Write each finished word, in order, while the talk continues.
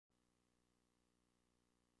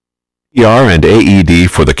CPR and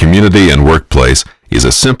AED for the community and workplace is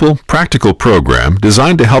a simple, practical program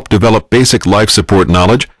designed to help develop basic life support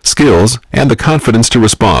knowledge, skills, and the confidence to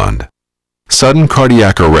respond. Sudden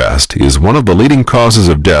cardiac arrest is one of the leading causes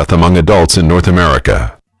of death among adults in North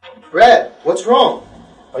America. Brad, what's wrong?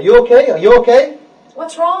 Are you okay? Are you okay?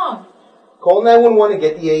 What's wrong? Call 911 and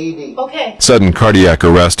get the AED. Okay. Sudden cardiac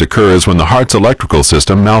arrest occurs when the heart's electrical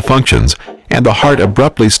system malfunctions and the heart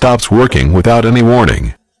abruptly stops working without any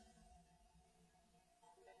warning.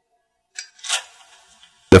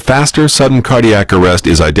 The faster sudden cardiac arrest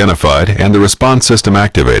is identified and the response system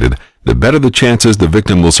activated, the better the chances the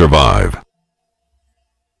victim will survive.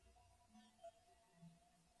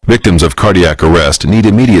 Victims of cardiac arrest need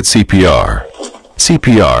immediate CPR.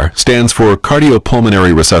 CPR stands for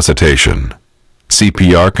cardiopulmonary resuscitation.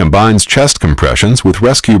 CPR combines chest compressions with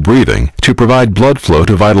rescue breathing to provide blood flow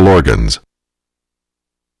to vital organs.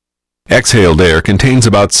 Exhaled air contains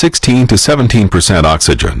about 16 to 17%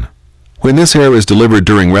 oxygen. When this air is delivered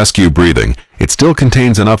during rescue breathing, it still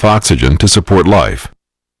contains enough oxygen to support life.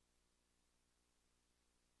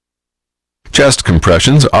 Chest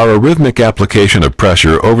compressions are a rhythmic application of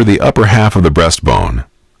pressure over the upper half of the breastbone.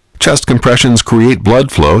 Chest compressions create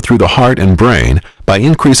blood flow through the heart and brain by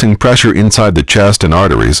increasing pressure inside the chest and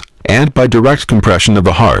arteries and by direct compression of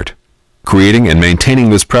the heart. Creating and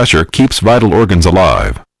maintaining this pressure keeps vital organs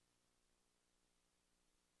alive.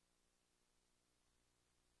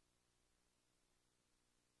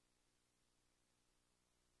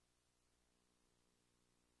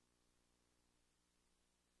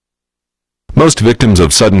 Most victims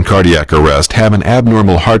of sudden cardiac arrest have an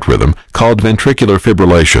abnormal heart rhythm called ventricular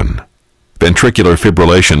fibrillation. Ventricular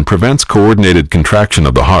fibrillation prevents coordinated contraction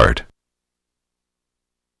of the heart.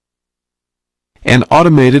 An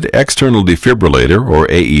automated external defibrillator, or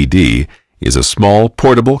AED, is a small,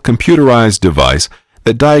 portable, computerized device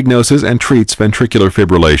that diagnoses and treats ventricular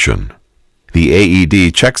fibrillation. The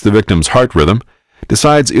AED checks the victim's heart rhythm,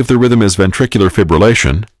 decides if the rhythm is ventricular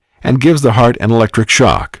fibrillation, and gives the heart an electric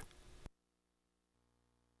shock.